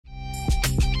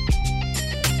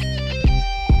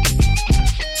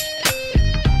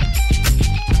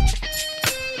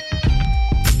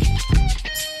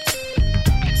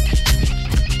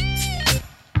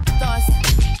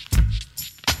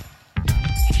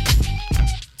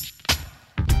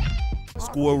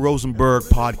Score Rosenberg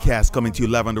podcast coming to you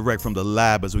live and direct from the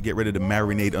lab as we get ready to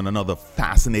marinate on another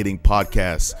fascinating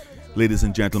podcast. Ladies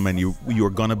and gentlemen, you are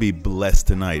going to be blessed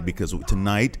tonight because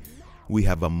tonight we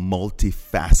have a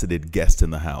multifaceted guest in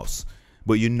the house.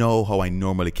 But you know how I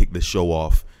normally kick the show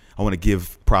off. I want to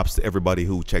give props to everybody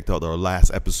who checked out our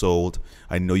last episode.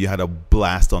 I know you had a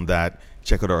blast on that.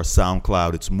 Check out our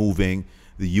SoundCloud. It's moving.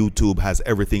 The YouTube has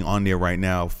everything on there right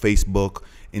now. Facebook,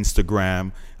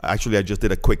 Instagram. Actually, I just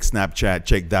did a quick Snapchat.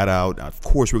 Check that out. Of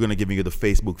course, we're going to give you the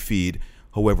Facebook feed.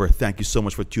 However, thank you so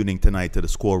much for tuning tonight to the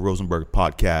Score Rosenberg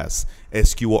podcast,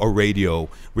 SQR Radio.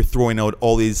 We're throwing out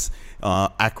all these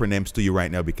acronyms to you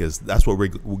right now because that's where we're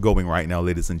going right now,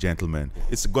 ladies and gentlemen.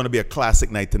 It's going to be a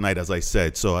classic night tonight, as I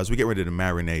said. So as we get ready to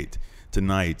marinate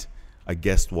tonight, a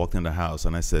guest walked in the house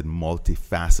and I said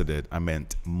multifaceted. I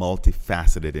meant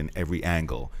multifaceted in every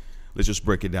angle. Let's just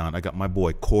break it down. I got my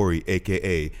boy Corey,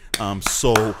 a.k.a.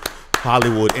 So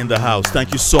Hollywood, in the house.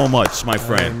 Thank you so much, my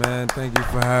friend. Hey, man, thank you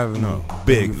for having me.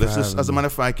 Big. Let's just, as a matter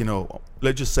of fact,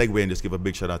 let's just segue and just give a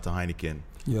big shout out to Heineken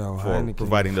for Heineken,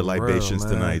 providing the libations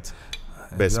real, tonight.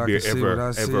 Best beer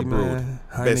ever brewed.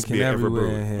 Best beer ever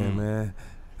brewed. In here, man.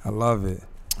 I love it.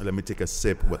 Let me take a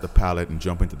sip with the palate and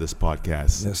jump into this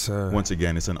podcast. Yes, sir. Once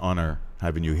again, it's an honor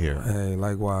having you here. Hey,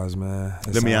 likewise, man.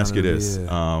 Let me ask you this.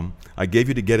 I gave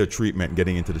you the ghetto treatment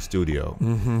getting into the studio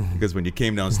because when you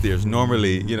came downstairs,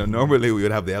 normally we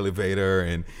would have the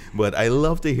elevator, but I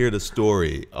love to hear the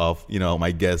story of,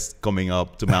 my guests coming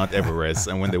up to Mount Everest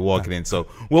and when they're walking in. So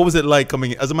what was it like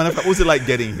coming in? As a matter of fact, what was it like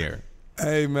getting here?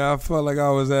 Hey, man, I felt like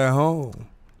I was at home.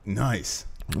 Nice.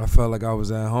 I felt like I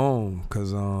was at home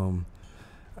because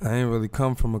I ain't really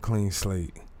come from a clean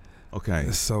slate.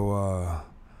 Okay. So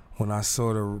when I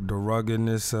saw the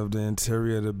ruggedness of the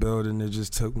interior of the building, it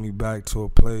just took me back to a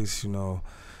place,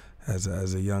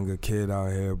 as a younger kid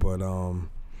out here. But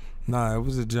it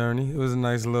was a journey. It was a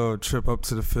nice little trip up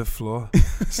to the 5th floor.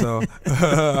 So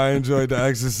I enjoyed the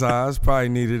exercise. Probably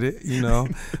needed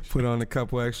it, Put on a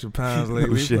couple extra pounds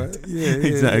lately. Oh, shit. But yeah,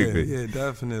 exactly. Yeah,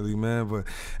 definitely, man. But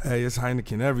hey, it's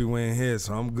Heineken everywhere in here,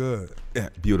 so I'm good. Yeah,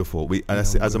 beautiful.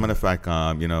 As a matter of fact,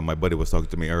 my buddy was talking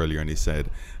to me earlier, and he said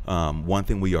one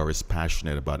thing we are is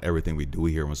passionate about everything we do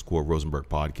here on Score Rosenberg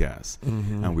podcast,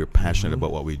 and we're passionate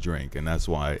about what we drink, and that's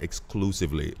why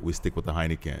exclusively we stick with the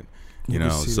Heineken.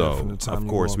 So of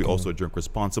course we also drink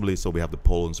responsibly. So we have the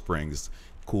Poland Springs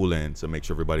cool-in to make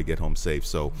sure everybody get home safe.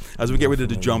 So as we get ready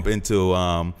to jump into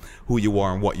who you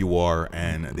are and what you are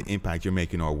and the impact you're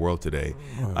making in our world today,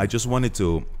 I just wanted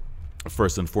to,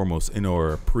 first and foremost, in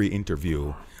our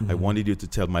pre-interview, I wanted you to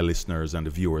tell my listeners and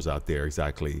the viewers out there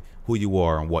exactly who you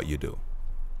are and what you do.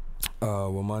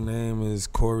 Well, my name is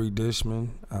Corey Dishman.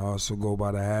 I also go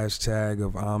by the hashtag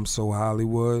of I'm So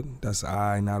Hollywood. That's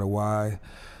I, not a Y.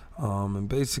 And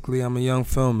basically, I'm a young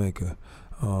filmmaker.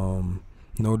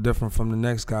 No different from the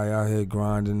next guy out here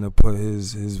grinding to put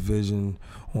his vision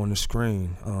on the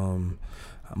screen.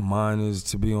 Mine is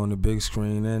to be on the big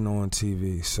screen and on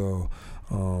TV. So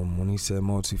when he said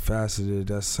multifaceted,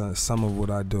 that's some of what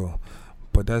I do.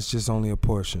 But that's just only a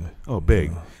portion. Oh,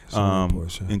 big. A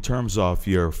portion. In terms of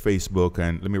your Facebook,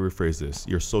 and let me rephrase this,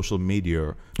 your social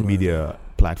media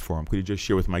platform, could you just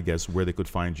share with my guests where they could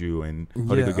find you and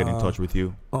how they could get in touch with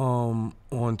you?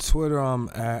 On Twitter, I'm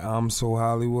at I'm So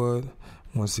Hollywood.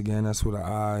 Once again, that's with an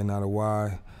I, not a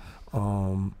Y.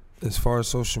 As far as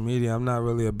social media, I'm not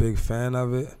really a big fan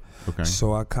of it. Okay.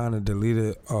 So I kind of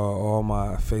deleted all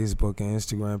my Facebook and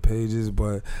Instagram pages,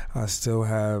 but I still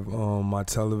have my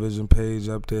television page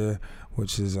up there,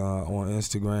 which is on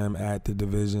Instagram at The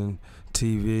Division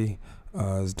TV.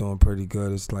 It's doing pretty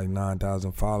good. It's like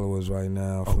 9,000 followers right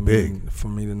now. For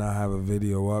me to not have a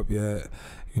video up yet,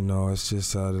 it's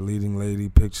just the leading lady,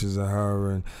 pictures of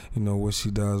her, and what she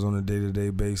does on a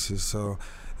day-to-day basis. So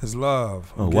it's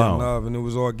love. I'm getting love, and it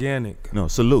was organic. No,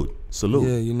 salute.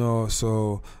 Yeah,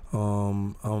 so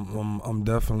I'm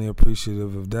definitely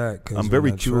appreciative of that. I'm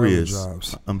very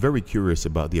curious. I'm very curious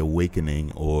about the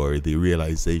awakening or the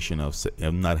realization of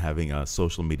not having a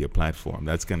social media platform.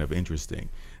 That's kind of interesting,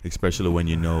 especially when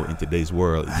in today's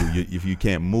world, if you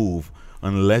can't move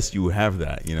unless you have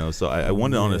that, So I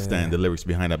want to understand the lyrics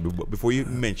behind that. But before you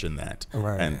mention that,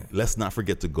 and let's not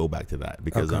forget to go back to that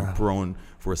because I'm prone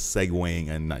for segueing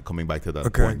and not coming back to that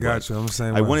point. Okay, gotcha. I'm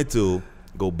saying I wanted to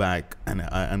go back, and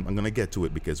I'm going to get to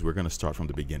it because we're going to start from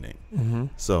the beginning.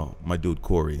 So, my dude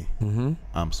Corey,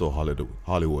 I'm So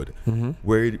Hollywood.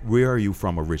 Where are you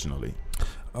from originally?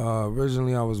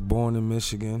 Originally, I was born in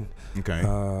Michigan. Okay.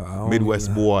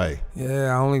 Midwest boy.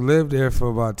 Yeah, I only lived there for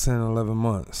about 10, 11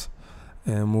 months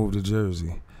and moved to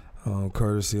Jersey.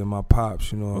 courtesy of my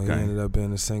pops. You know, Okay. he ended up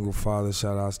being a single father.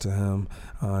 Shout outs to him,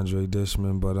 Andre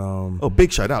Dishman. But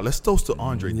big shout out. Let's toast to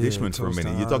Andre yeah, Dishman for a toast to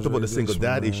minute. You talked about Andre the single Dishman,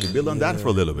 dad man. issue. Build on that for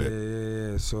a little bit.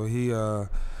 Yeah. So he, you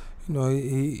know,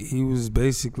 he was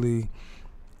basically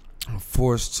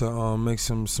forced to make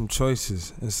some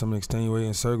choices in some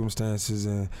extenuating circumstances,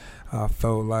 and I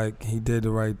felt like he did the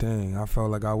right thing. I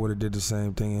felt like I would have did the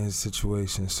same thing in his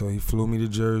situation. So he flew me to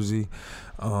Jersey.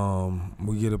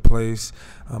 We get a place.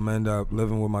 I'm end up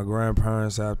living with my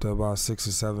grandparents after about 6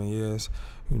 or 7 years,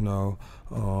 you know.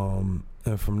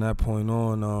 And from that point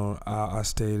on, I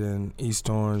stayed in East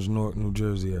Orange, Newark, New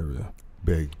Jersey area.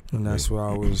 Big. And that's where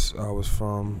I was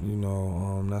from, you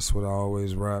know. That's what I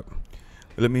always rap.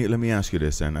 Let me ask you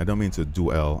this, and I don't mean to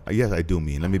dwell. Yes, I do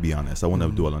mean. Let me be honest. I want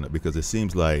to dwell on it because it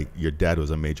seems like your dad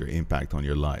was a major impact on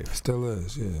your life. Still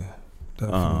is, yeah.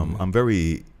 Definitely. I'm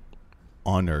very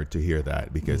honored to hear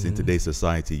that because in today's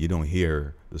society, you don't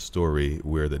hear the story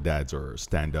where the dads are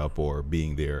stand up or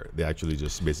being there. They're actually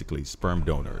just basically sperm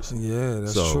donors. Yeah,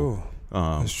 that's true.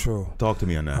 That's true. Talk to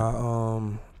me on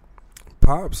that.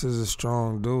 Pops is a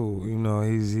strong dude. You know,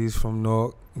 he's from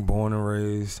Newark, born and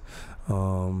raised.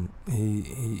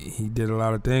 He did a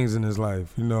lot of things in his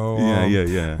life, you know.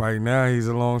 Yeah. Right now he's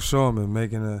a longshoreman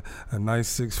making a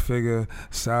nice 6-figure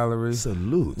salary.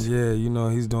 Salute. Yeah, you know,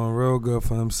 he's doing real good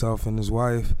for himself and his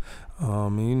wife.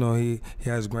 And you know, he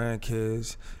has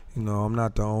grandkids. You know, I'm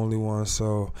not the only one,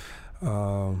 so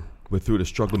But through the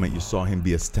struggle, man, you saw him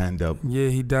be a stand-up. yeah,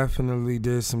 he definitely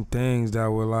did some things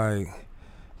that were like,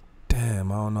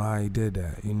 damn, I don't know how he did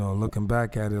that. You know, looking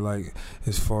back at it, like,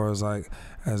 as far as, like,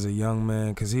 as a young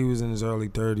man, because he was in his early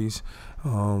 30s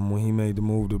when he made the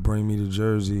move to bring me to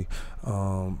Jersey.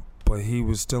 But he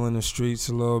was still in the streets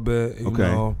a little bit, you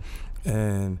know.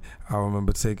 And I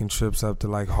remember taking trips up to,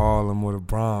 like, Harlem or the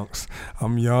Bronx.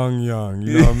 I'm young, you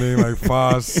know what I mean? Like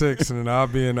 5, 6, and then I'll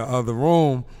be in the other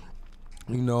room.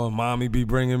 You know, and mommy be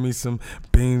bringing me some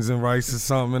beans and rice or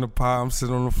something in a pot. I'm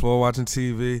sitting on the floor watching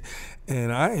TV,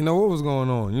 and I didn't know what was going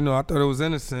on. You know, I thought it was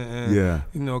innocent, and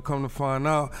you know, come to find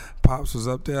out, Pops was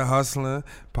up there hustling.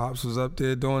 Pops was up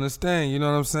there doing his thing. You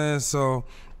know what I'm saying? So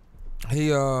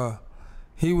he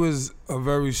was a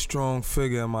very strong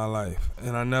figure in my life,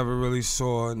 and I never really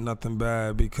saw nothing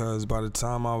bad because by the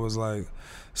time I was like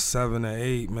 7 or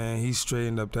 8, man, he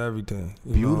straightened up to everything.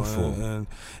 Beautiful. And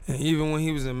even when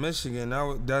he was in Michigan,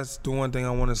 that's the one thing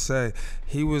I want to say.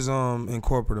 He was in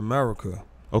corporate America.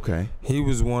 Okay. He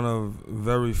was one of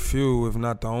very few, if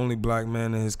not the only black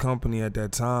man in his company at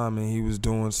that time, and he was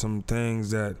doing some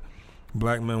things that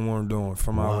black men weren't doing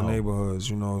from our neighborhoods,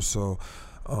 you know. So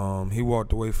he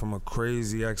walked away from a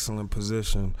crazy excellent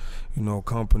position, you know,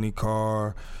 company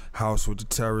car, house with the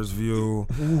terrace view.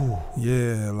 Ooh.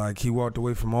 Yeah, like he walked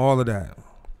away from all of that.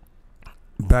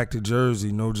 Back to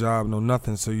Jersey, no job, no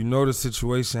nothing. So you know the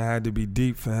situation had to be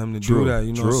deep for him to do that,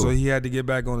 you know. So he had to get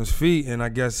back on his feet, and I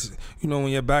guess, you know, when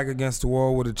you're back against the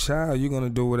wall with a child, you're going to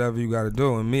do whatever you got to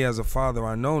do. And me as a father,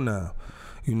 I know now,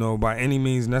 you know, by any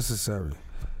means necessary.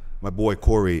 My boy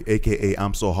Corey, a.k.a.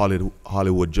 I'm So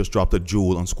Hollywood, just dropped a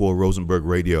jewel on Squirrel Rosenberg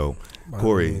Radio.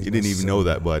 Corey, you didn't even know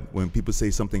that, but when people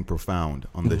say something profound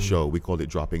on the show, we call it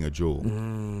dropping a jewel.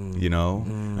 You know?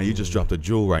 And you just dropped a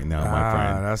jewel right now, my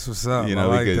friend. That's what's up. You know,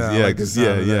 I like because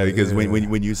that. because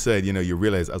when you said, you know, you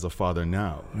realize as a father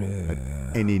now, that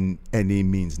any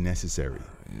means necessary.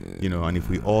 You know, and if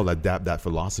we all adapt that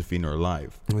philosophy in our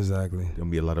life, exactly,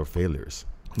 there'll be a lot of failures.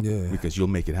 Yeah, because you'll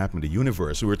make it happen. The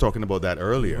universe. We were talking about that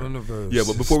earlier. The universe. Yeah,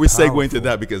 but before we segue into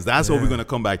that, because that's what we're going to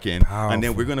come back in, and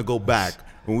then we're going to go back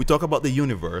when we talk about the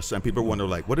universe, and people wonder,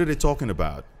 like, what are they talking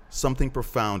about? Something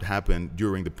profound happened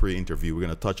during the pre-interview. We're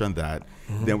going to touch on that.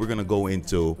 Then we're going to go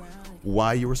into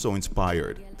why you were so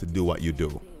inspired to do what you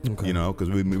do. Okay. You know, because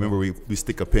we remember we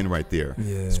stick a pin right there.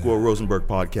 Yeah. Squirrel Rosenberg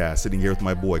podcast. Sitting here with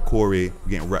my boy Corey.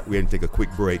 We're going to take a quick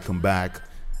break. Come back.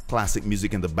 Classic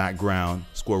music in the background.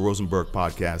 Squirrel Rosenberg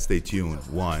podcast. Stay tuned.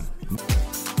 1.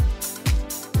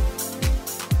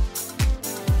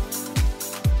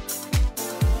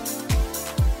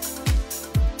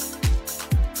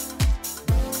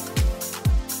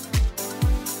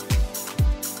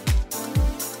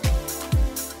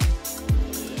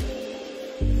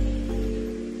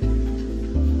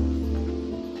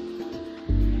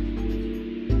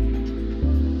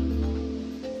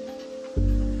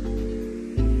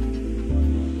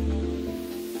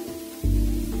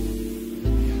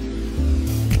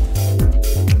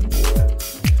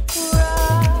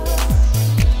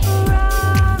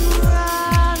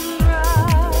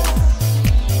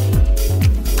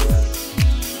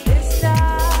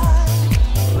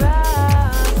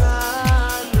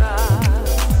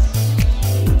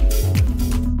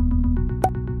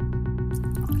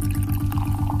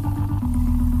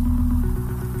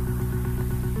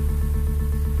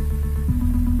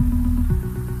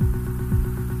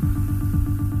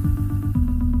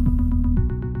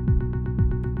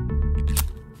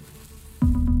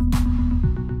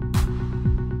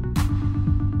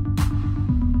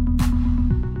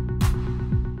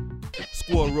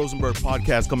 Squirrel Rosenberg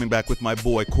podcast, coming back with my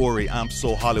boy Corey. I'm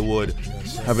so Hollywood,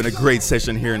 having a great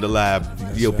session here in the lab.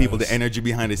 Yo, people, the energy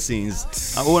behind the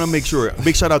scenes. I want to make sure,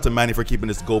 big shout out to Manny for keeping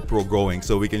this GoPro going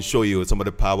so we can show you some of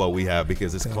the power we have,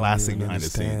 because it's classic behind the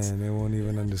scenes. They won't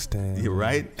even understand. You're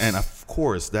right. And of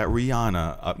course, that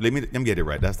Rihanna, let me get it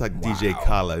right. That's that DJ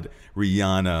Khaled,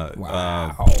 Rihanna.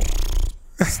 Wow.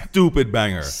 Stupid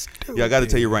banger. Yeah, I got to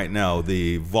tell you right now,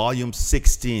 the volume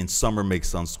 16 summer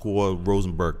mix on Squirrel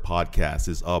Rosenberg podcast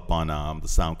is up on the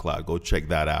SoundCloud. Go check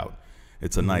that out.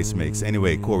 It's a nice mix.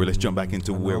 Anyway, Corey, let's jump back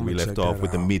into where we left off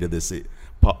with the meat of this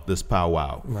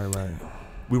powwow. Right.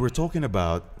 We were talking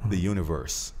about the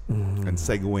universe and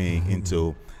segueing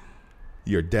into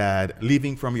your dad,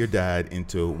 leaving from your dad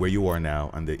into where you are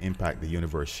now and the impact the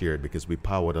universe shared, because we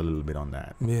powered a little bit on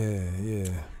that. Yeah.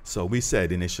 So we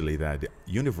said initially that the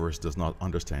universe does not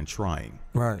understand trying.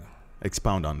 Right.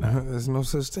 Expound on that. There's no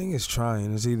such thing as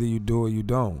trying. It's either you do or you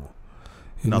don't.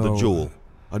 Another jewel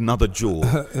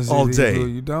it's all either day. You do or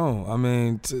you don't. I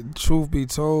mean, truth be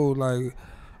told, like,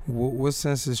 what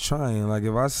sense is trying? Like,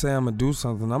 if I say I'm going to do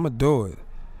something, I'm going to do it.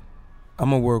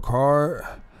 I'm going to work hard.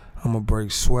 I'm going to break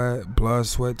sweat, blood,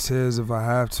 sweat, tears if I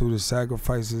have to. The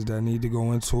sacrifices that need to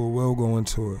go into it will go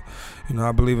into it. You know,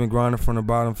 I believe in grinding from the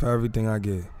bottom for everything I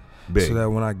get. Big. So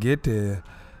that when I get there,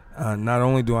 not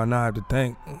only do I not have to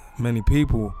thank many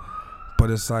people, but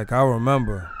it's like I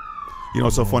remember. You know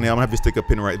what's so funny? I'm going to have you stick a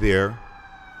pin right there.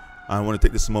 I want to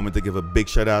take this moment to give a big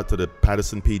shout out to the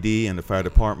Patterson PD and the fire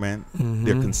department.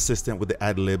 They're consistent with the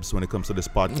ad-libs when it comes to this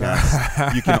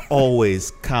podcast. You can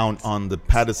always count on the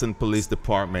Patterson Police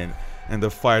Department and the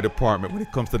fire department when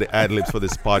it comes to the ad-libs for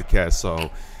this podcast.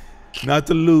 So not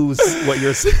to lose what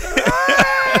you're saying.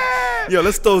 Yo,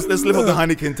 let's live up the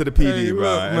Heineken to the PD,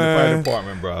 bro, and the fire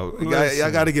department, bro.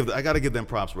 I gotta give them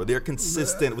props, bro. They're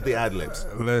consistent with the ad libs.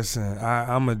 Listen,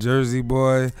 I'm a Jersey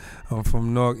boy. I'm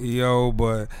from Newark, EO,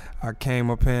 but I came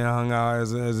up here and hung out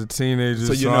as a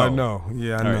teenager, so I know.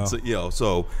 Yeah, I know. Right,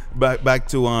 so back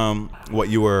to what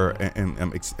you were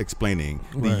explaining.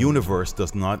 Right. The universe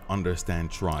does not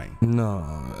understand trying.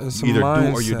 No, it's either a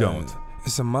mindset. Do or you don't.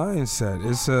 It's a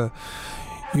mindset.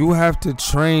 You have to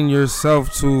train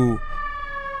yourself to.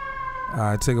 All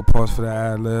right, take a pause for the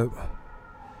ad-lib.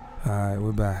 All right,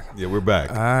 we're back. Yeah, we're back.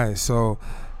 All right, so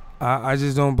I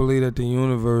just don't believe that the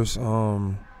universe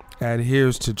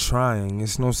adheres to trying.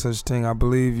 It's no such thing. I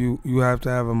believe you have to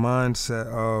have a mindset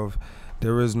of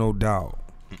there is no doubt.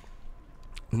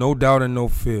 No doubt and no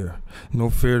fear. No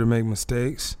fear to make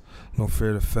mistakes. No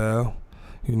fear to fail.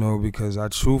 You know, because I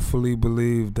truly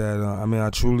believe that,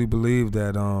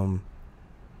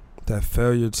 that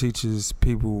failure teaches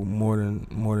people more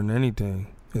than anything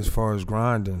as far as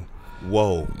grinding.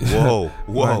 Whoa.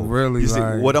 Like, really, you see,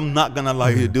 what I'm not gonna allow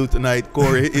you to do tonight,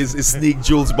 Corey, is sneak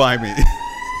jewels by me.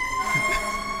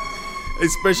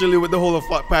 Especially with the whole of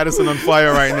Patterson on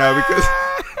fire right now,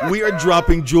 because we are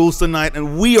dropping jewels tonight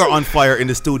and we are on fire in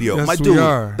the studio. Yes, my dude,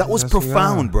 are. That was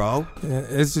profound, bro. Yeah,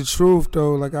 it's the truth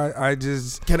though. Like I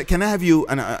just can I have you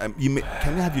can I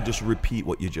have you just repeat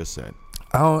what you just said?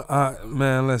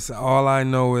 Man, listen, all I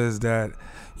know is that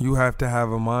you have to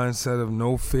have a mindset of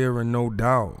no fear and no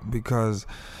doubt, because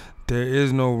there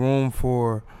is no room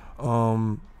for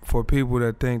people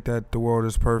that think that the world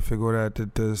is perfect or that the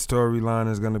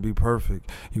storyline is going to be perfect.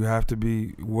 You have to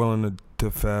be willing to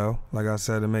fail, like I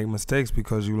said, and make mistakes,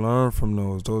 because you learn from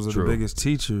those. Those are True. The biggest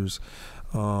teachers.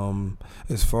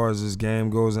 As far as this game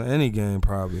goes, in any game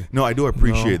probably. No, I do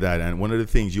appreciate that. And one of the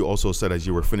things you also said as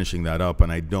you were finishing that up,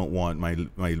 and I don't want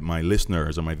my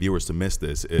listeners or my viewers to miss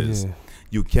this, is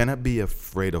you cannot be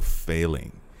afraid of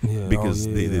failing. Yeah, because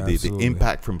the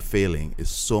impact from failing is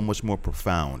so much more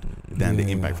profound than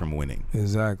the impact from winning.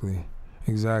 Exactly.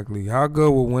 How good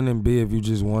would winning be if you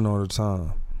just won all the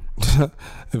time?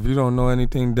 If you don't know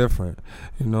anything different,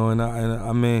 you know. And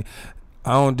I mean,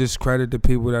 I don't discredit the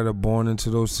people that are born into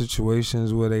those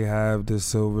situations where they have the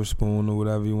silver spoon or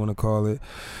whatever you want to call it.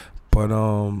 But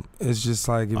it's just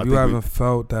like if you haven't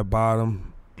felt that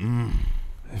bottom,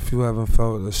 if you haven't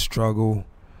felt a struggle,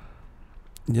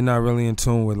 you're not really in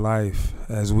tune with life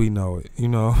as we know it, you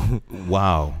know.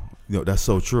 Wow. You know, that's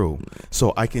so true.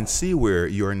 So I can see where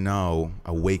you're now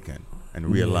awakened and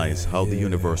realize how the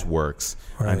universe works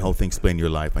and how things play in your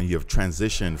life. And you have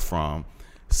transitioned from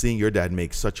seeing your dad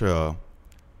make such a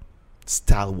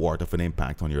stalwart of an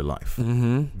impact on your life.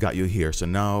 Got you here. So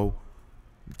now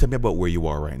tell me about where you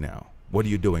are right now. What are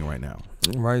you doing right now?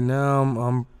 Right now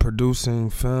I'm producing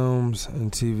films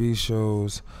and TV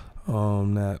shows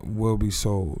that will be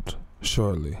sold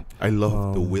shortly. I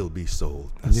love the will be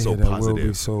sold. That's so that positive. Will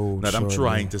be sold that shortly. I'm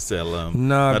trying to sell them.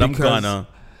 Nah, that I'm gonna.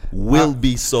 will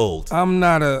be sold. I'm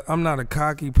not a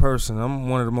cocky person. I'm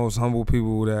one of the most humble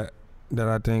people that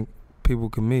I think people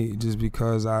can meet, just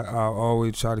because I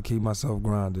always try to keep myself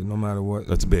grounded no matter what.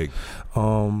 That's big.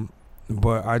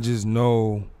 But I just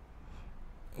know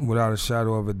without a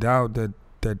shadow of a doubt that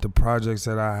the projects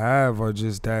that I have are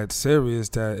just that serious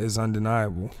that it's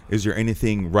undeniable. Is there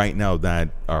anything right now that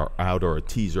are out, or a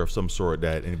teaser of some sort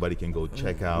that anybody can go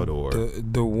check out? Or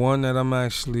the one that I'm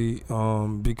actually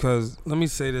because let me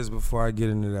say this before I get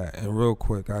into that, and real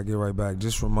quick I'll get right back.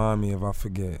 Just remind me if I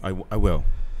forget. I will.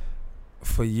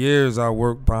 For years I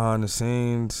worked behind the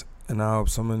scenes and I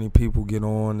helped so many people get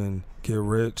on and get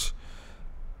rich.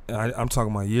 I'm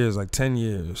talking about years, like 10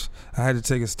 years. I had to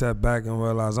take a step back and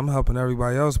realize I'm helping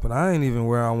everybody else, but I ain't even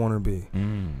where I want to be.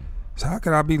 So how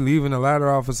could I be leaving the ladder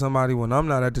out for somebody when I'm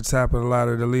not at the top of the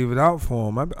ladder to leave it out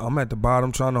for them? I'm at the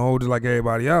bottom trying to hold it like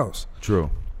everybody else. True.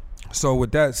 So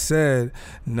with that said,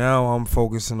 now I'm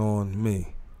focusing on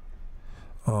me.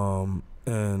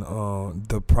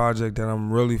 The project that I'm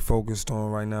really focused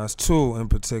on right now is two in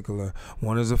particular.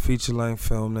 One is a feature-length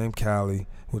film named Cali,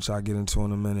 which I'll get into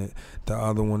in a minute. The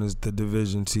other one is The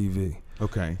Division TV.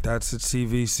 Okay. That's a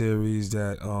TV series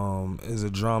that is a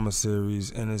drama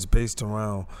series, and it's based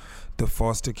around the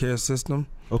foster care system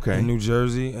in New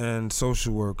Jersey and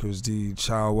social workers, the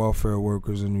child welfare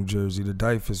workers in New Jersey, the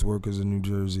DYFS workers in New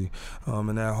Jersey,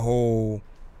 and that whole...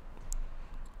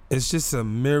 It's just a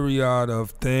myriad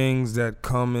of things that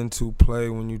come into play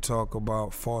when you talk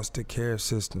about foster care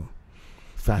system.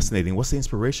 Fascinating. What's the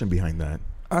inspiration behind that?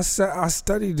 I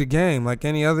studied the game like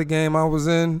any other game I was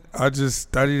in. I just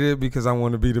studied it because I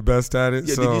want to be the best at it.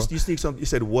 Yeah, so, did you speak something? You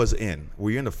said was in.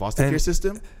 Were you in the foster care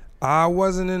system? I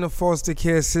wasn't in the foster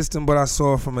care system, but I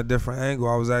saw it from a different angle.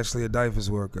 I was actually a DYFS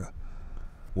worker.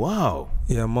 Wow.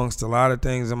 Yeah, amongst a lot of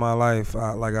things in my life,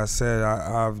 like I said,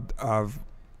 I've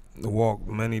walked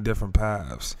many different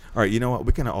paths. All right, you know what?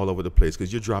 We're kind of all over the place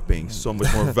because you're dropping so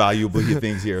much more valuable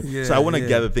things here. Yeah, so I want to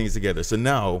gather things together. So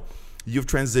now you've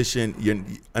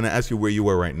transitioned, and I ask you where you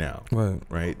were right now.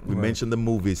 Right. We mentioned the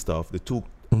movie stuff, the two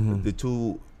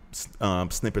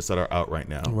snippets that are out right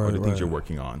now, or the things you're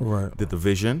working on. Right. The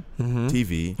Division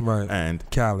TV and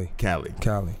Cali.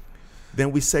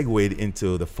 Then we segued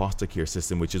into the foster care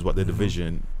system, which is what the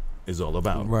Division is all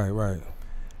about. Right.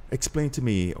 Explain to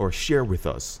me or share with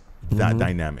us that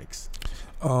dynamics.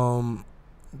 To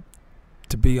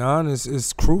be honest,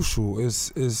 it's crucial.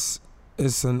 It's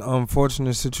an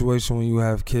unfortunate situation when you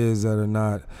have kids that are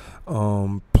not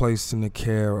placed in the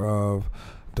care of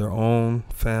their own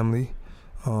family.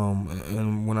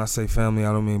 And when I say family,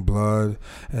 I don't mean blood.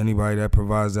 Anybody that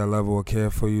provides that level of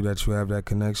care for you, that you have that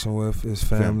connection with, is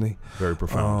family. Very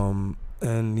profound.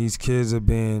 And these kids are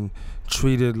being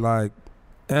treated like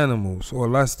animals or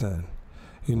less than,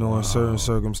 in certain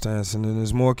circumstances, and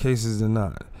there's more cases than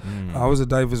not. I was a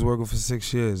DYFS worker for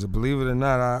 6 years. Believe it or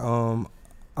not,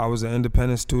 I was an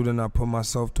independent student. I put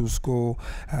myself through school.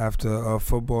 After a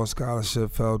football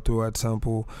scholarship fell through at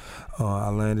Temple, I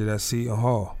landed at Seton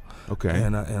Hall.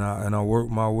 And I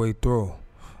worked my way through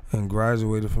and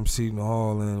graduated from Seton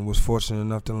Hall and was fortunate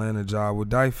enough to land a job with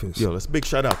DYFS. Yo, let's big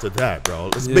shout out to that, bro.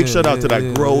 Let's big shout out to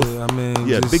that growth. Yeah, I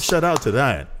mean, big shout out to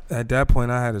that. At that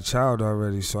point, I had a child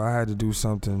already, so I had to do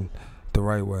something the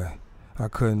right way. I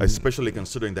couldn't. Especially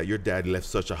considering that your dad left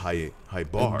such a high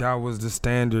bar. That was the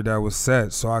standard that was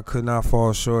set, so I could not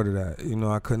fall short of that.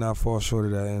 I could not fall short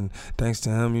of that. And thanks to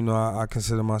him, I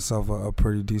consider myself a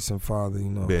pretty decent father,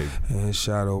 Big. in his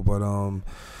shadow. But,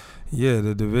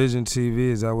 the Division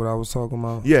TV, is that what I was talking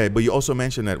about? Yeah, but you also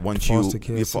mentioned that once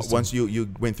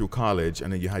you went through college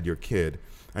and then you had your kid,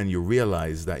 and you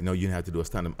realized that you had to do a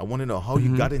stand-up. I want to know how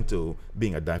you got into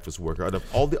being a DYFS worker. Out of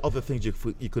all the other things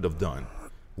you could have done,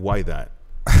 why that?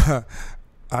 I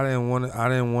didn't want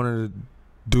to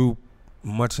do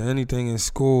much of anything in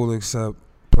school except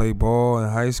play ball in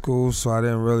high school, so I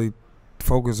didn't really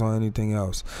focus on anything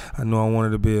else. I knew I wanted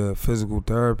to be a physical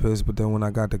therapist, but then when I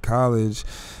got to college,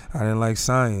 I didn't like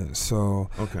science.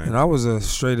 So, and I was a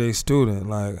straight A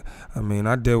student.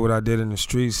 I did what I did in the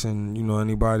streets, and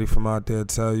anybody from out there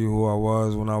tell you who I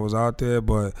was when I was out there,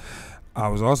 but I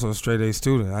was also a straight A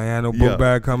student. I had no book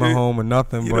bag coming home or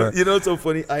nothing. But it's so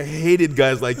funny. I hated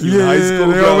guys like you in high school.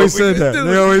 They always said that.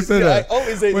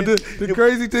 The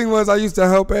crazy thing was I used to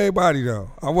help everybody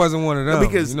though. I wasn't one of them.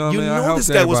 Because this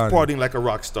guy was partying like a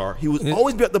rock star. He was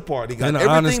always be at the party. Got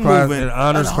everything moving.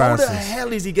 How the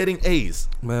hell is he getting A's?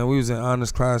 Man, we was in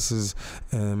honors classes,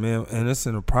 and it's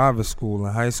in a private school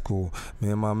in high school. Me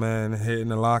and my man hitting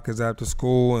the lockers after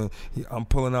school, and I'm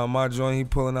pulling out my joint. He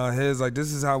pulling out his.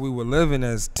 This is how we were living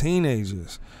as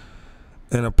teenagers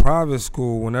in a private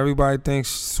school when everybody thinks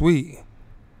sweet.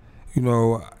 You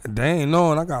know, they ain't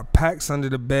knowing I got packs under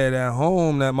the bed at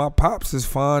home that my pops is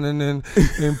finding and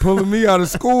pulling me out of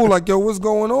school like, yo, what's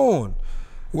going on?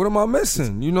 What am I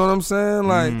missing? You know what I'm saying?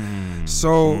 Like,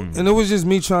 and it was just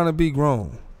me trying to be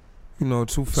grown. You know,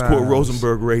 too fast. Squirt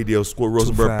Rosenberg Radio, Squirt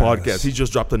Rosenberg fast. Podcast. He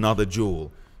just dropped another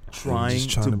jewel. Trying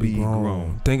to be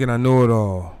grown. Thinking I knew it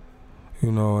all.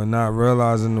 You know, and not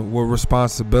realizing what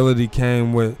responsibility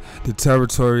came with the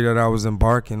territory that I was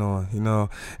embarking on, you know.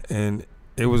 And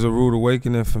it was a rude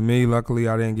awakening for me. Luckily,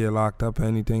 I didn't get locked up or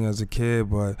anything as a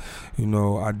kid, but, you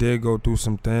know, I did go through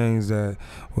some things that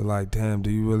were like, damn,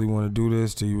 do you really want to do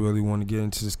this? Do you really want to get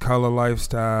into this color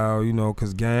lifestyle? You know,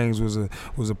 because gangs was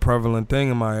a prevalent thing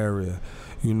in my area,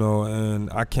 you know,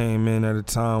 and I came in at a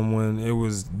time when it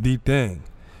was the thing.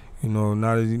 You know,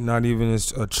 not even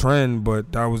as a trend,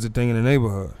 but that was the thing in the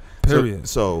neighborhood, period.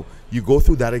 So you go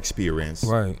through that experience.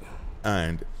 Right.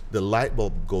 And the light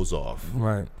bulb goes off.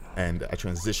 Right. And a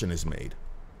transition is made.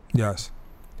 Yes.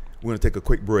 We're going to take a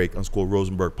quick break on Squirt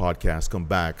Rosenberg Podcast. Come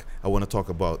back. I want to talk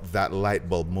about that light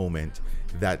bulb moment,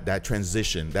 that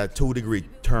transition, that 2-degree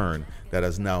turn that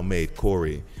has now made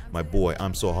Corey, my boy,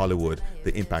 I'm So Hollywood,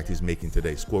 the impact he's making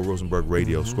today. Squirt Rosenberg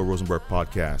Radio, Squirt Rosenberg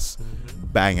Podcast.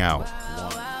 Bang out.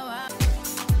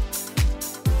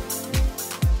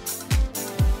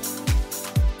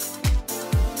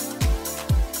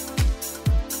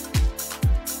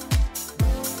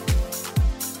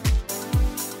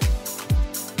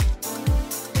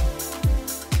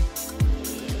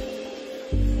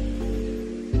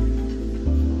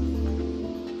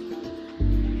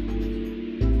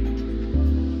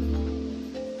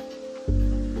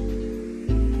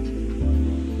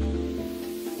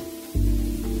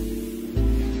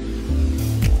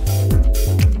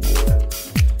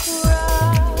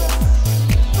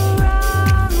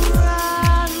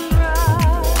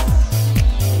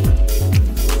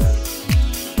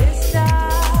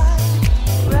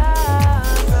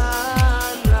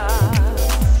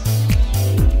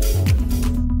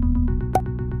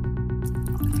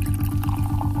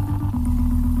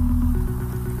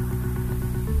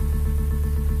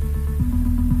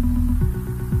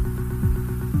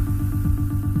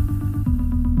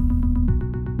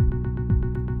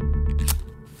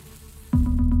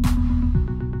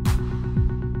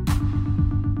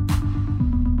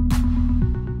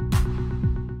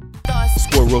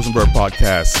 Rosenberg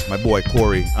Podcast. My boy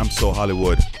Corey, I'm So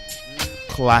Hollywood.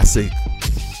 Classic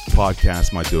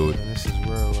podcast, my dude. Man, this is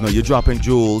real, right? No, you're dropping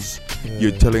jewels. Yeah.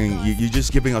 You're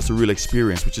just giving us a real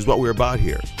experience, which is what we're about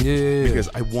here. Yeah. Because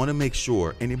I want to make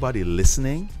sure anybody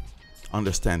listening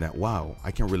understand that, wow,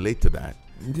 I can relate to that.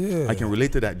 Yeah. I can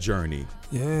relate to that journey.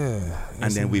 Yeah.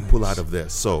 And then we pull out of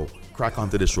this. So crack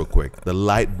onto this real quick. The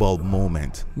light bulb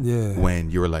moment. Yeah.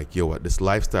 When you're like, yo, what, this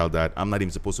lifestyle that I'm not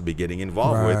even supposed to be getting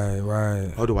involved with.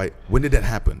 Right. When did that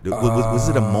happen? Was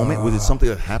it a moment? Was it something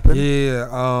that happened? Yeah.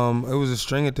 It was a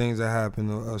string of things that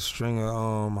happened. A string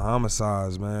of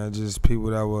homicides, man. Just people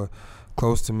that were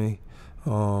close to me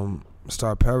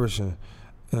start perishing.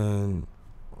 And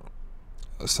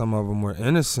some of them were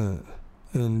innocent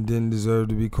and didn't deserve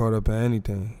to be caught up in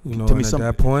anything. You know, and at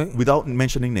that point, without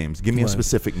mentioning names, give me a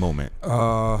specific moment.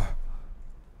 One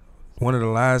of the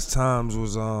last times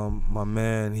was my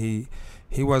man. He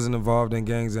wasn't involved in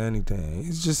gangs or anything.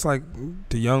 He's just like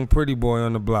the young pretty boy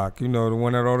on the block. You know, the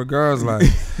one that all the girls like.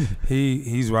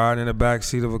 He's riding in the back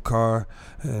seat of a car,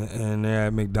 and they're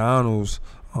at McDonald's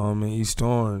in East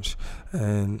Orange,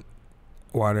 and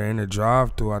while they're in the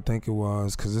drive-thru, I think it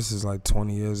was, because this is like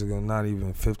 20 years ago, not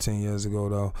even 15 years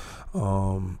ago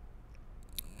though,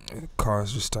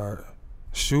 cars just start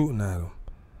shooting at him,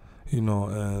 you know,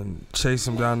 and chase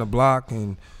him down the block,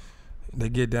 and they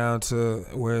get down to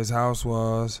where his house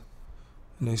was,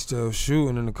 and they still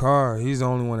shooting in the car. He's the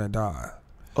only one that died.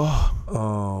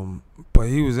 But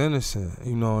he was innocent,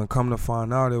 you know, and come to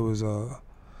find out it was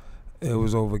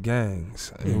over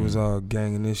gangs. Mm-hmm. It was a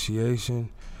gang initiation.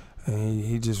 And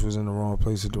he just was in the wrong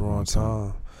place at the wrong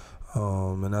time,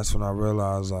 and that's when I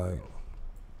realized like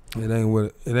it ain't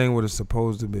what it's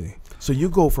supposed to be. So you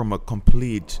go from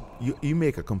you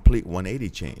make a complete 180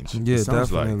 change. Yeah,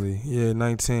 definitely. Like. Yeah,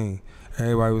 19.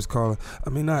 Everybody was calling.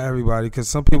 I mean, not everybody, because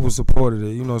some people supported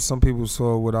it. You know, some people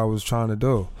saw what I was trying to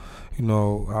do. You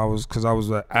know, because I was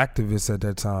an activist at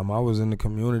that time. I was in the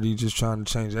community just trying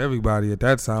to change everybody at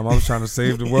that time. I was trying to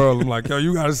save the world. I'm like, yo,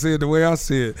 you got to see it the way I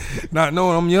see it. Not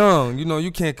knowing I'm young. You know,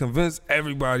 you can't convince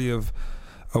everybody of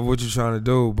what you're trying to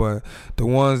do. But the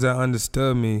ones that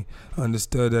understood me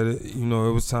understood that,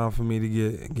 it was time for me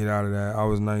to get out of that. I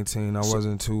was 19. I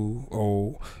wasn't too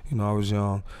old. You know, I was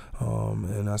young.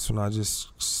 And that's when I just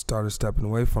started stepping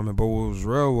away from it. But what was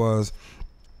real was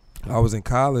I was in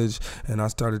college and I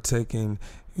started taking,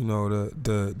 you know,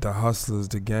 the hustlers,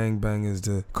 the gangbangers,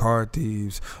 the car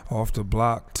thieves off the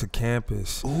block to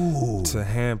campus, to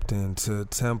Hampton, to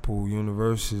Temple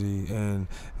University, and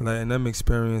letting them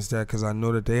experience that because I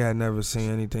know that they had never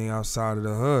seen anything outside of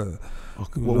the hood.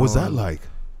 Okay. What was that like?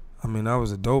 I mean, that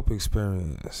was a dope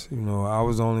experience. You know, I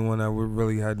was the only one that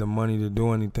really had the money to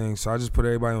do anything, so I just put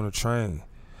everybody on a train,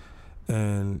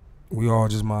 and we all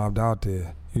just mobbed out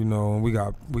there. You know, and we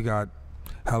got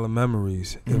hella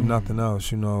memories, if nothing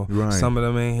else, you know. Right. Some of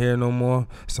them ain't here no more.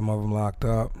 Some of them locked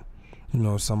up. You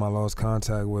know, some I lost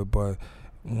contact with. But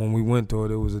when we went through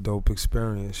it, it was a dope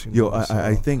experience. You know?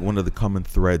 I think one of the common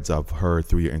threads I've heard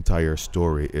through your entire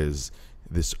story is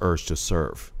this urge to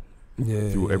serve.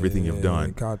 Through everything you've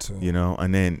done. Got to. You know,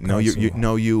 and then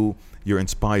you're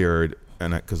inspired.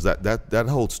 And because that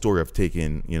whole story of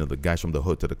taking, you know, the guys from the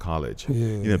hood to the college,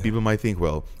 you know, people might think,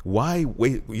 well, why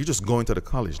wait? You're just going to the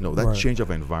college. No, that change of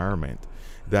environment,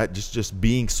 that just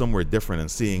being somewhere different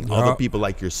and seeing other people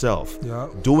like yourself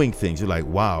doing things. You're like,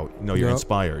 wow, you know, you're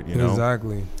inspired. You know,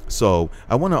 exactly. So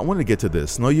I want to get to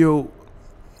this. No,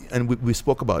 and we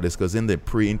spoke about this because in the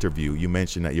pre-interview you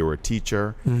mentioned that you were a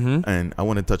teacher, and I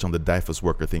want to touch on the DYFS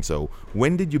worker thing. So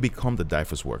when did you become the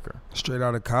DYFS worker? Straight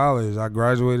out of college. I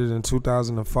graduated in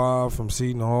 2005 from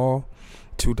Seton Hall.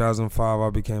 2005 I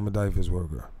became a DYFS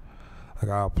worker.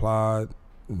 Like I applied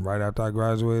right after I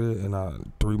graduated,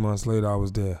 and 3 months later I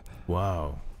was there.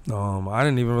 Wow. I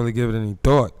didn't even really give it any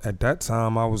thought. At that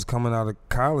time I was coming out of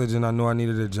college and I knew I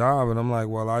needed a job, and I'm like,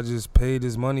 well, I just paid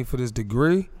this money for this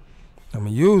degree, I'm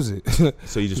gonna use it.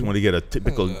 So you just want to get a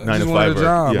typical 9 to 5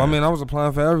 job. Yeah. I mean, I was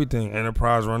applying for everything,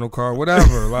 enterprise, rental car,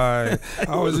 whatever. Like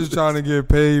I was just trying to get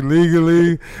paid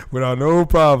legally without no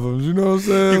problems. You know what I'm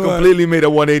saying? You completely made a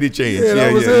 180 change. Yeah,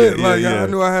 that was it. I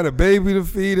knew I had a baby to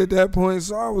feed at that point,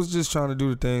 so I was just trying to do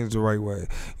the things the right way.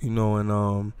 You know,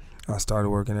 and I started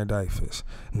working at DYFS,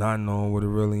 not knowing what it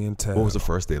really entailed. What was the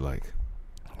first day like?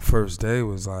 First day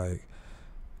was like,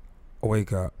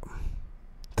 wake up.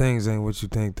 Things ain't what you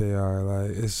think they are.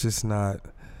 Like, it's just not.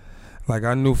 Like,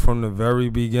 I knew from the very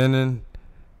beginning,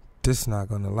 this not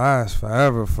gonna last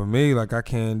forever for me. Like, I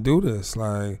can't do this.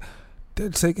 Like, they're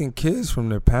taking kids from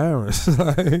their parents.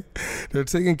 Like, they're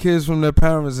taking kids from their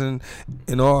parents, and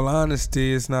in all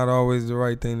honesty, it's not always the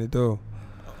right thing to do.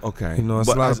 Okay. You know, it's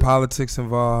a lot of politics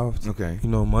involved. Okay. You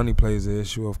know, money plays an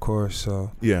issue, of course.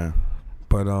 So yeah.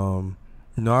 But you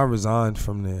know, I resigned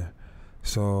from there.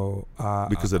 So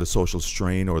because of the social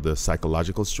strain or the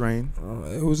psychological strain?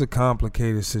 It was a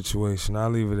complicated situation. I'll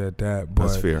leave it at that. But,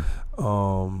 that's fair.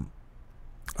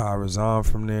 I resigned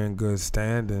from there in good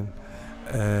standing,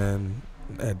 and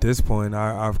at this point,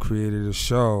 I've created a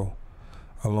show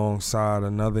alongside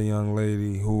another young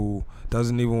lady who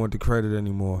doesn't even want the credit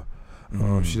anymore.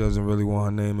 She doesn't really want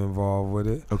her name involved with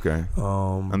it. Okay.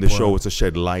 And the show is to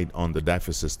shed light on the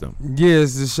DYFS system. Yeah,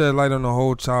 it's to shed light on the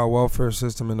whole child welfare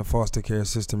system and the foster care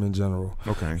system in general.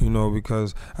 Okay. You know,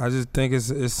 because I just think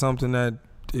it's something that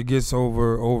it gets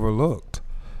overlooked.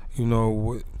 You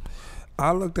know,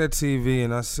 I looked at TV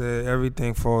and I said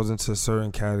everything falls into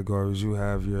certain categories. You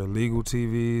have your legal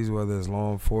TVs, whether it's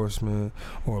law enforcement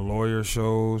or lawyer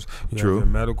shows. You have your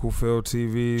medical field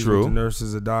TVs with the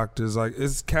nurses or doctors. Like,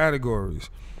 it's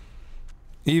categories.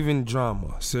 Even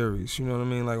drama, series, you know what I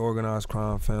mean? Like organized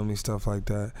crime, family, stuff like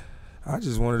that. I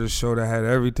just wanted a show that had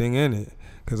everything in it,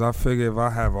 because I figure if I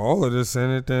have all of this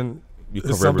in it, then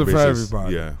it's something for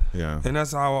everybody. Yeah, yeah. And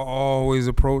that's how I always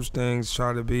approach things,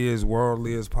 try to be as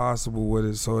worldly as possible with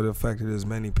it so it affected as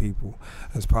many people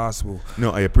as possible.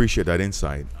 No, I appreciate that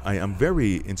insight. I am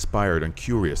very inspired and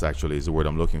curious, actually, is the word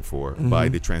I'm looking for, by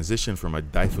the transition from a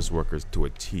DYFS worker to a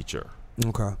teacher.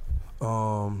 Okay.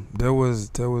 There was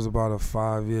about a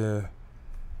 5-year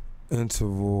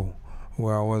interval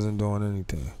where I wasn't doing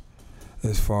anything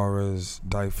as far as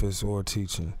DYFS or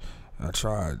teaching. I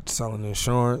tried selling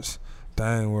insurance.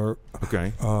 That ain't work.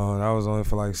 Okay. That was only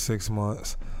for like 6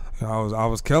 months. I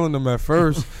was killing them at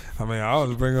first. I mean, I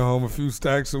was bringing home a few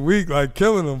stacks a week, like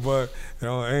killing them, but you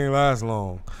know, it ain't last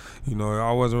long. You know,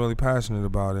 I wasn't really passionate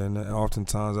about it, and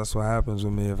oftentimes that's what happens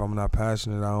with me. If I'm not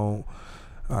passionate, I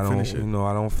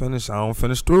don't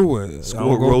finish through with it.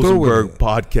 School Rosenberg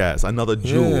podcast, another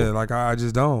jewel. Yeah, like I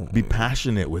just don't. Be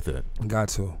passionate with it. Got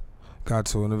to.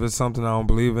 And if it's something I don't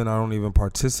believe in, I don't even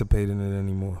participate in it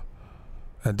anymore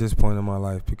at this point in my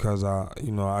life, because I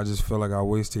just feel like I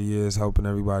wasted years helping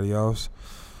everybody else.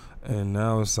 And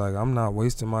now it's like I'm not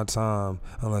wasting my time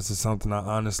unless it's something I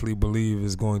honestly believe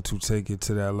is going to take it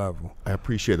to that level. I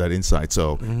appreciate that insight.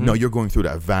 So, no, you're going through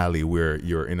that valley where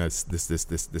you're in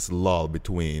this lull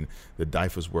between the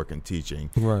DYFS work and teaching.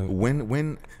 Right.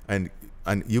 When and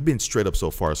and you've been straight up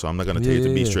so far, so I'm not going to tell you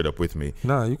to be straight up with me.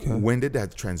 No, you can. When did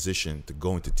that transition to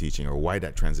go into teaching, or why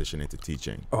that transition into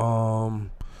teaching?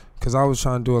 Because I was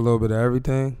trying to do a little bit of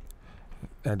everything.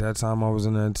 At that time, I was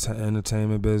in the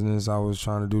entertainment business. I was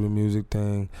trying to do the music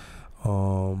thing.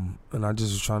 And I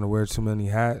just was trying to wear too many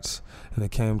hats. And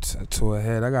it came to a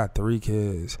head. I got 3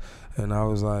 kids. And I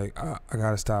was like, I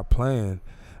got to stop playing.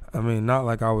 I mean, not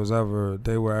like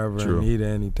they were ever in need of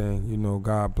anything. You know,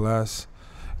 God bless.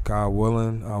 God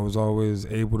willing, I was always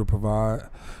able to provide,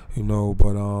 you know,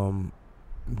 but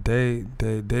they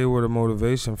were the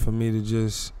motivation for me to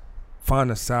just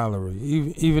find a salary.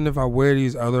 Even if I wear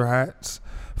these other hats,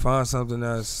 find something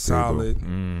that's solid,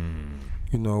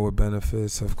 you know, with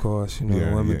benefits, of course. You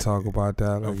know, women talk about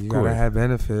that. Like, you gotta have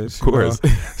benefits. Of course.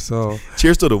 So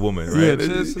cheers to the woman, right? Yeah,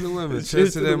 cheers to the women.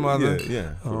 Cheers to their mother.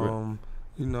 Yeah.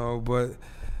 You know, but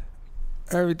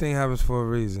everything happens for a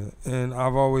reason. And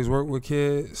I've always worked with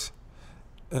kids.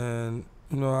 And,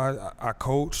 you know, I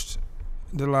coached.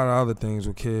 Did a lot of other things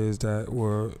with kids that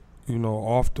were, you know,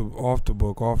 off the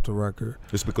book, off the record.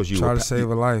 Just because you try to save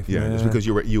a life, man. Just because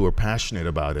you were passionate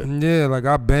about it. Yeah, like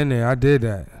I've been there. I did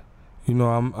that. You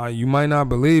know, you might not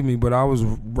believe me, but I was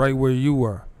right where you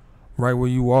were. Right where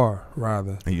you are,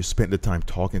 rather. And you spent the time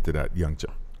talking to that young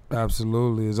child.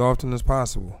 Absolutely, as often as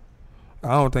possible.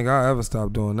 I don't think I'll ever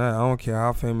stop doing that. I don't care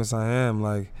how famous I am.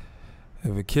 Like,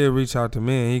 if a kid reach out to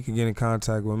me and he can get in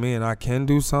contact with me and I can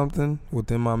do something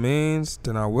within my means,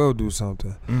 then I will do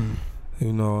something.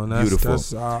 You know, and that's beautiful.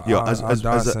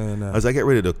 Saying that. As I get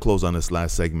ready to close on this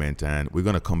last segment, and we're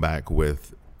going to come back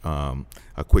with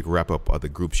a quick wrap up of the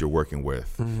groups you're working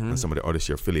with and some of the artists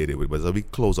you're affiliated with. But as we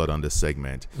close out on this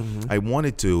segment, I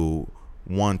wanted to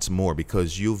once more,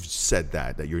 because you've said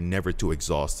that you're never too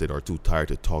exhausted or too tired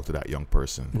to talk to that young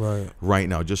person. Right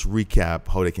now, just recap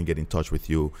how they can get in touch with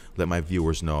you. Let my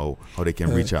viewers know how they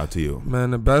can reach out to you.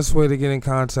 Man, the best way to get in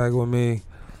contact with me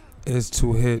is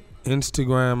to hit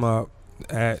Instagram up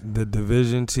at The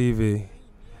Division TV.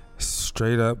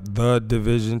 Straight up, The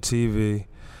Division TV.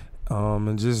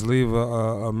 And just leave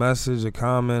a message, a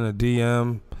comment, a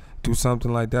DM, do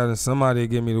something like that, and somebody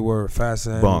give me the word faster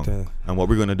than anything. And what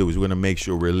we're going to do is we're going to make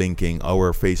sure we're linking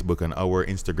our Facebook and our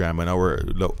Instagram and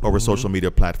our social media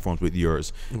platforms with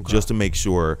yours, just to make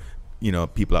sure, you know,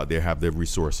 people out there have their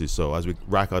resources. So as we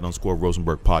rock out on Score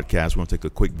Rosenberg podcast, we're going to take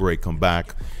a quick break, come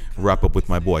back, wrap up with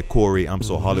my boy Corey. I'm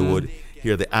So Hollywood.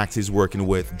 Hear the acts he's working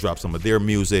with, drop some of their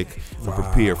music, and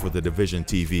prepare for the Division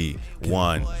TV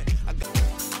 1.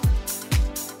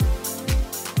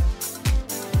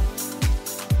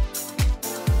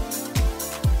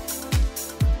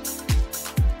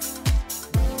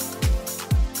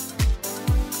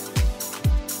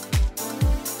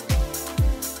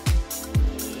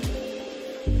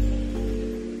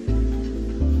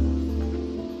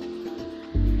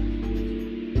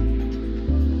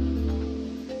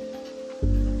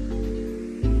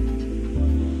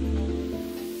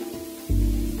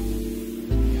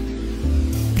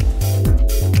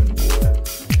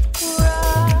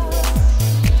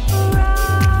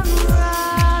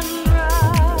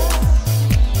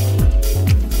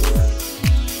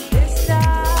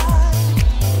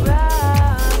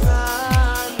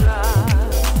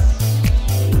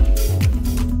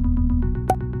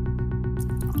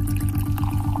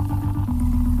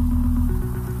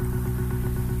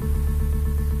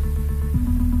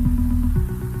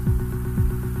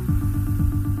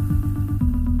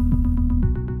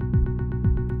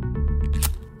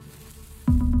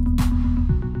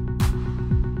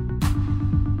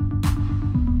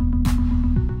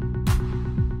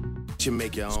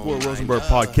 Score Rosenberg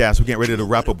podcast. We're getting ready to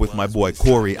wrap up with my boy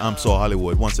Corey. I'm So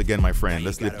Hollywood. Once again, my friend,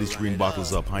 let's lift these green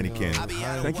bottles up. Heineken.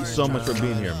 Thank you so much for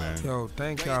being here, man. Yo,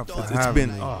 thank y'all for having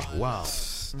me. Oh, wow.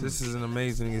 This is an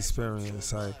amazing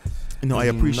experience. I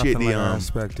appreciate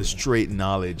the straight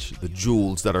knowledge, the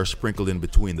jewels that are sprinkled in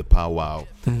between the powwow,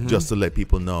 just to let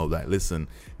people know that, listen,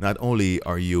 not only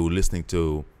are you listening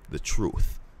to the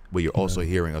truth, but you're also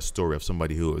hearing a story of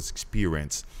somebody who has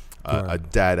experienced a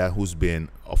dada who's been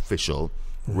official,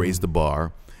 raised the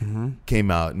bar,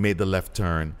 came out, made the left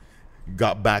turn,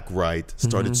 got back right,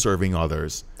 started serving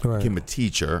others, became a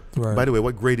teacher. By the way,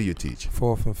 what grade do you teach?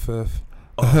 4th and 5th.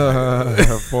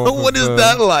 What is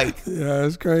that like? Yeah,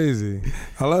 it's crazy.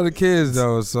 I love the kids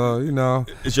though, so you know,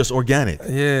 it's just organic.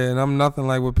 Yeah, and I'm nothing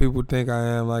like what people think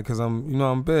I am. Like, cause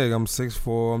I'm big. I'm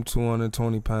 6'4". I'm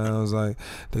 220 pounds. Like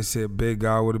they said, big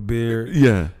guy with a beard.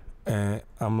 Yeah. And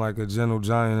I'm like a gentle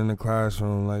giant in the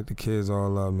classroom. Like the kids all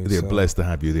love me. They're blessed to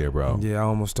have you there, bro. Yeah, I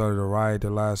almost started a riot the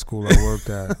last school I worked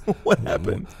at. What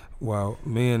happened? Well,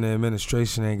 me and the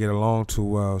administration didn't get along too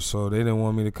well, so they didn't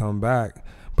want me to come back.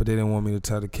 but they didn't want me to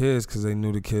tell the kids because they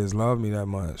knew the kids loved me that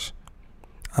much.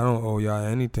 I don't owe y'all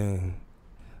anything.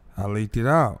 I leaked it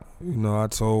out. You know, I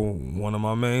told one of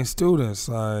my main students,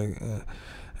 like,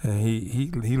 and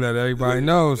he let everybody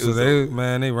know. So they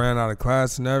ran out of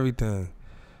class and everything.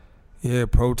 Yeah,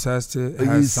 protested,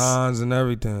 had signs and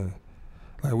everything.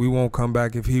 Like, we won't come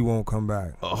back if he won't come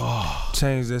back. Oh.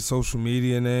 Changed their social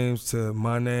media names to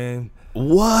my name.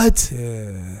 What?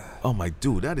 Yeah. Oh, my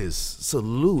dude, that is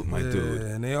salute, my dude.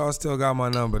 And they all still got my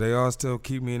number. They all still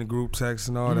keep me in the group text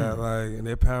and all that. Like, and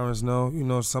their parents know. You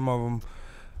know, some of them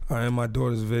are in my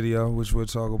daughter's video, which we'll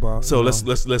talk about. So let's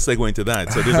segue into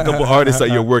that. So there's a couple artists that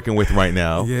you're working with right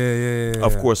now. Yeah.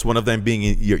 Of course, one of them being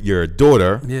your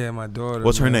daughter. Yeah, my daughter.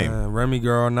 What's her name? Remy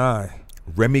Girl 9.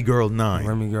 Remy Girl 9.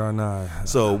 Remy Girl 9.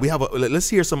 So we have let's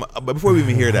hear some. But before we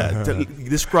even hear that,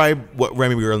 describe what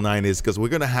Remy Girl 9 is, because we're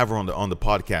gonna have her on the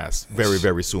podcast very,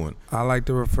 very soon. I like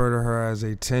to refer to her as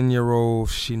a 10-year-old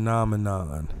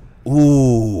phenomenon.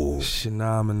 Ooh,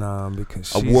 phenomenon, because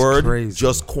she's a word crazy.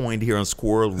 Just coined here on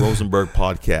Squirrel Rosenberg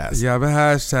podcast. Yeah, I've been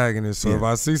hashtagging it, so if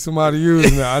I see somebody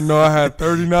using it, I know I had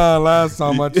 39 last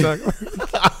time I checked.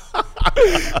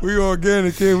 We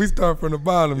organic, kid. We start from the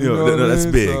bottom. You know what that's I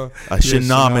mean? big. So, a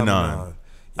phenomenon.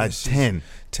 Yeah, At 10.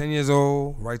 10 years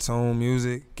old, writes her own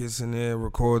music, gets in there,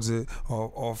 records it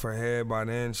off her head. By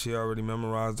then, she already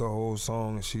memorized the whole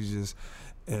song, and she's just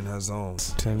in her zone.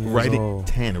 10 years old.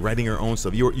 10, writing her own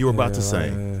stuff. You were about to say.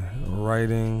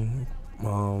 Writing.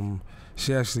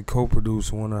 She actually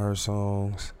co-produced one of her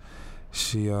songs.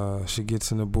 She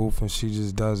gets in the booth and she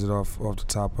just does it off the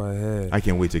top of her head. I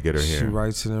can't wait to get her here. She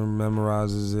writes it and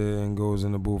memorizes it and goes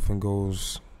in the booth and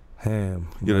goes ham.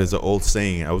 You know, there's an old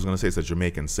saying. I was going to say it's a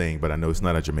Jamaican saying, but I know it's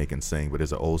not a Jamaican saying. But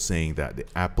there's an old saying that the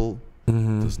apple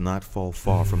does not fall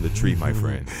far from the tree, my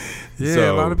friend. Yeah,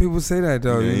 so, a lot of people say that,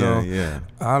 though. Yeah.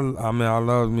 I mean, I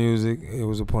love music. It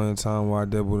was a point in time where I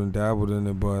dabbled in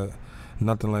it, but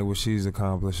nothing like what she's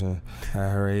accomplishing at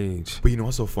her age. But you know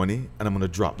what's so funny? And I'm going to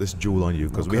drop this jewel on you,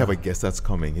 because we have a guest that's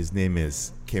coming. His name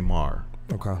is Kemar,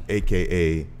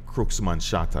 a.k.a. Crooksman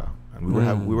Shatta.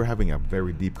 And we were having a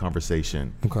very deep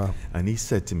conversation. Okay. And he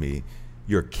said to me,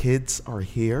 your kids are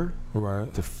here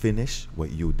to finish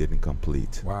what you didn't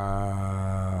complete. Wow.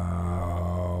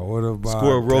 What about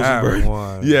Squirrel Rosenberg?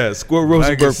 One? Yeah, Squirrel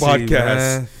Rosenberg podcast.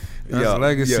 Man. That's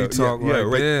legacy talk right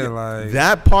there. Like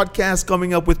that podcast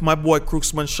coming up with my boy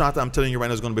Crooksman Shatta, I'm telling you right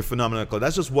now, is going to be phenomenal.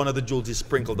 That's just one of the jewels he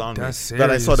sprinkled on me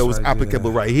that I saw that was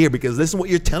applicable right here, because listen what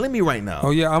you're telling me right now.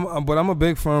 Oh yeah, but I'm a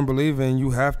big firm believer in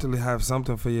you have to have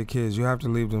something for your kids. You have to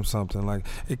leave them something. Like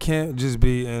it can't just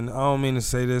be. And I don't mean to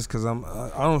say this because I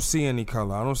don't see any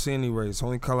color. I don't see any race. The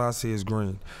only color I see is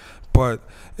green. But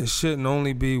it shouldn't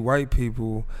only be white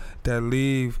people that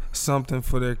leave something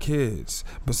for their kids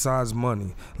besides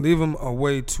money. Leave them a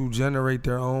way to generate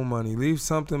their own money. Leave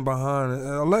something behind,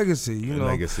 a legacy, you know.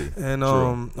 Legacy. And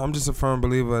I'm just a firm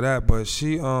believer of that. But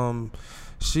she's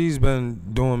been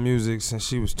doing music since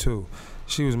she was 2.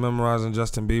 She was memorizing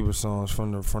Justin Bieber songs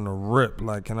from the rip,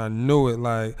 like, and I knew it,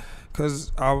 like,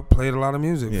 cause I played a lot of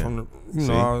music from the,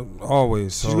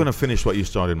 always. So. She's gonna finish what you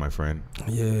started, my friend.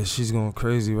 Yeah, she's going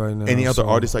crazy right now. Any other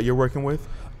artists that you're working with?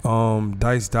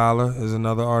 Dice Dollar is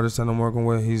another artist that I'm working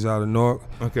with. He's out of Newark.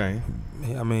 Okay.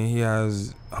 I mean, he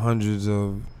has hundreds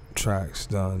of tracks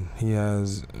done. He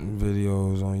has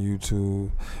videos on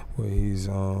YouTube where he's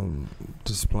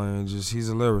displaying he's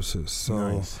a lyricist. So.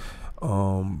 Nice.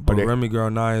 But Remy Girl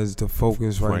 9 is the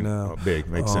focus right now. Big,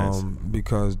 makes sense.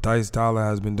 Because Dice Dollar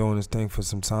has been doing this thing for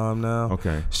some time now.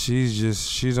 Okay.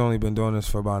 She's only been doing this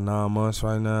for about 9 months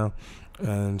right now,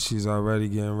 and she's already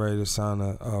getting ready to sign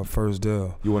a first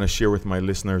deal. You want to share with my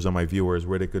listeners or my viewers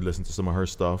where they could listen to some of her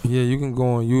stuff? Yeah, you can go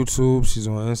on YouTube. She's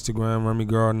on Instagram,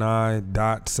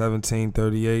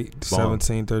 RemyGirl9.1738.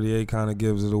 1738 kind of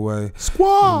gives it away.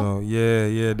 Squaw! You know,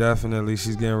 yeah, definitely.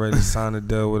 She's getting ready to sign a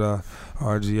deal with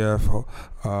RGF,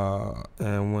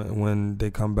 and when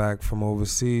they come back from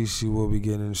overseas, she will be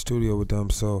getting in the studio with them.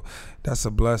 So that's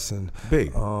a blessing.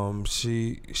 Big.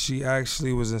 She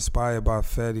actually was inspired by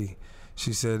Fetty.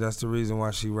 She said that's the reason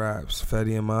why she raps.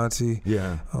 Fetty and Monty.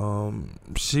 Yeah.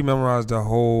 She memorized the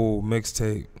whole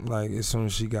mixtape like as soon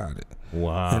as she got it.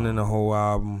 Wow. And then the whole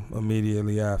album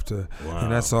immediately after. Wow.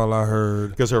 And that's all I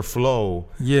heard. Because her flow.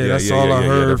 That's all I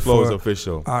heard. Her flow is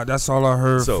official. That's all I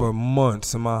heard for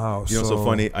months in my house. You know, so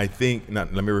funny. I think.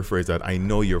 Let me rephrase that. I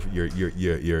know your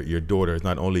daughter is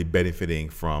not only benefiting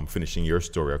from finishing your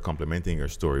story or complementing your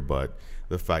story, but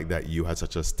the fact that you had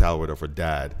such a stalwart of a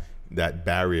dad. That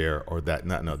barrier or that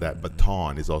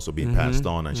baton is also being passed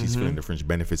on, and she's feeling the fringe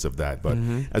benefits of that. But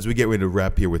as we get ready to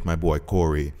wrap here with my boy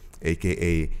Corey,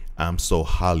 aka I'm So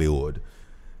Hollywood,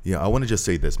 Yeah, I want to just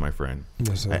say this, my friend.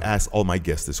 Yes, sir. I ask all my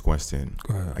guests this question.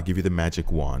 Go ahead. I give you the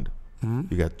magic wand.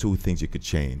 Mm-hmm. You got 2 things you could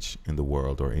change in the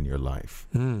world or in your life.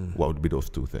 What would be those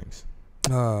 2 things?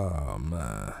 Oh,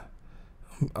 man.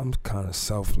 I'm kind of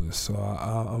selfless, so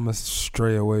I'm going to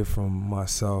stray away from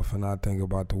myself and not think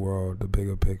about the world, the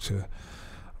bigger picture.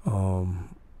 I'm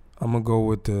going to go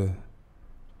with the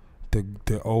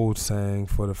old saying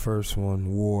for the first one,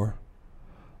 war.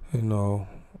 You know,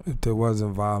 if there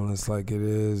wasn't violence like it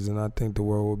is, then I think the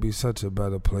world would be such a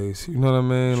better place. You know what I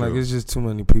mean? True. Like, it's just too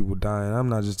many people dying. I'm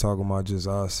not just talking about just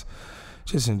us.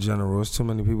 Just in general, it's too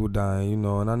many people dying, you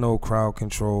know. And I know crowd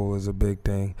control is a big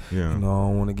thing. Yeah. You know, I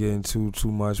don't want to get into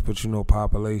too much, but, you know,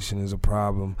 population is a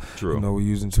problem. True. You know, we're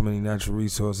using too many natural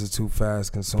resources too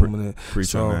fast, consuming it.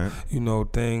 Preach on that. You know,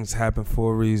 things happen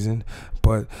for a reason,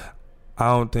 but I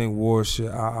don't think war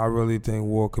should. I really think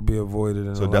war could be avoided.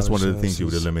 In So a that's lot one of the things you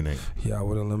would eliminate. Yeah, I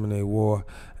would eliminate war.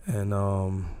 And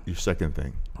your second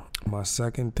thing? My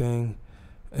second thing,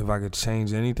 if I could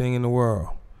change anything in the world,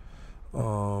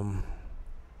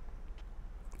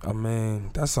 I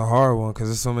mean, that's a hard one because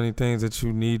there's so many things that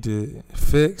you need to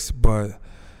fix. But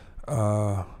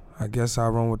I guess I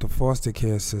run with the foster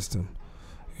care system.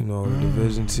 You know, the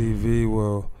Division TV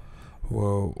will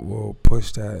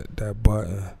push that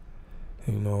button.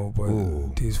 You know,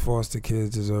 but these foster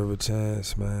kids deserve a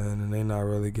chance, man, and they not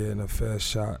really getting a fair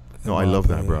shot. No, I love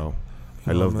that, bro.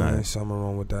 I love that. Something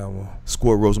wrong with that one.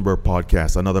 Squirt Rosenberg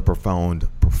podcast, another profound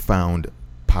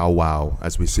powwow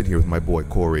as we sit here with my boy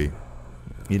Corey.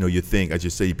 You know, you think, as you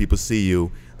say, people see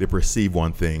you, they perceive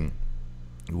one thing.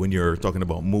 When you're talking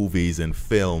about movies and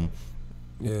film,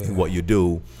 and what you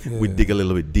do, we dig a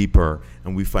little bit deeper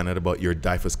and we find out about your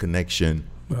diverse connection.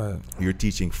 Right. You're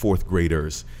teaching 4th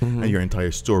graders and your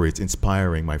entire story. It's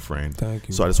inspiring, my friend. Thank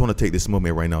you. So I just want to take this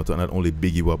moment right now to not only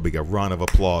big you up, big a round of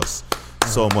applause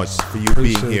so much for you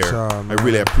appreciate being here. y'all, I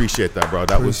really appreciate that, bro.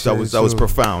 That was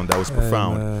profound. That was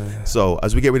profound. Man. So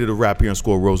as we get ready to wrap here on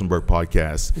Squirt Rosenberg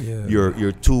podcast,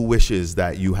 your 2 wishes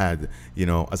that you had, you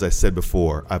know, as I said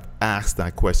before, I've asked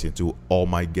that question to all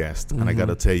my guests, and I got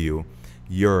to tell you,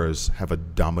 yours have a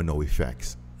domino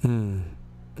effect.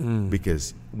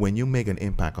 Because when you make an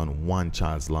impact on one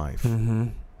child's life,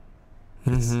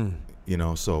 you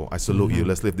know, so I salute you.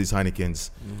 Let's lift these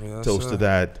Heinekens. Yes, Toast sir. to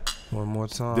that. One more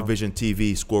time. Division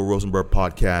TV, Squirt Rosenberg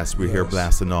podcast. We're here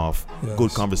blasting off. Yes.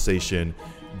 Good conversation,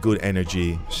 good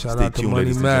energy. Shout Stay out to tuned, Money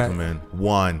ladies and Mac. gentlemen.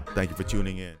 One, thank you for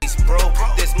tuning in. Bro,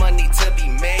 there's money to be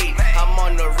made. I'm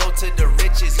on the road to the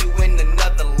riches. You in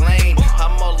another lane.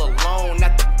 I'm all alone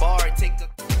at the bar. Take a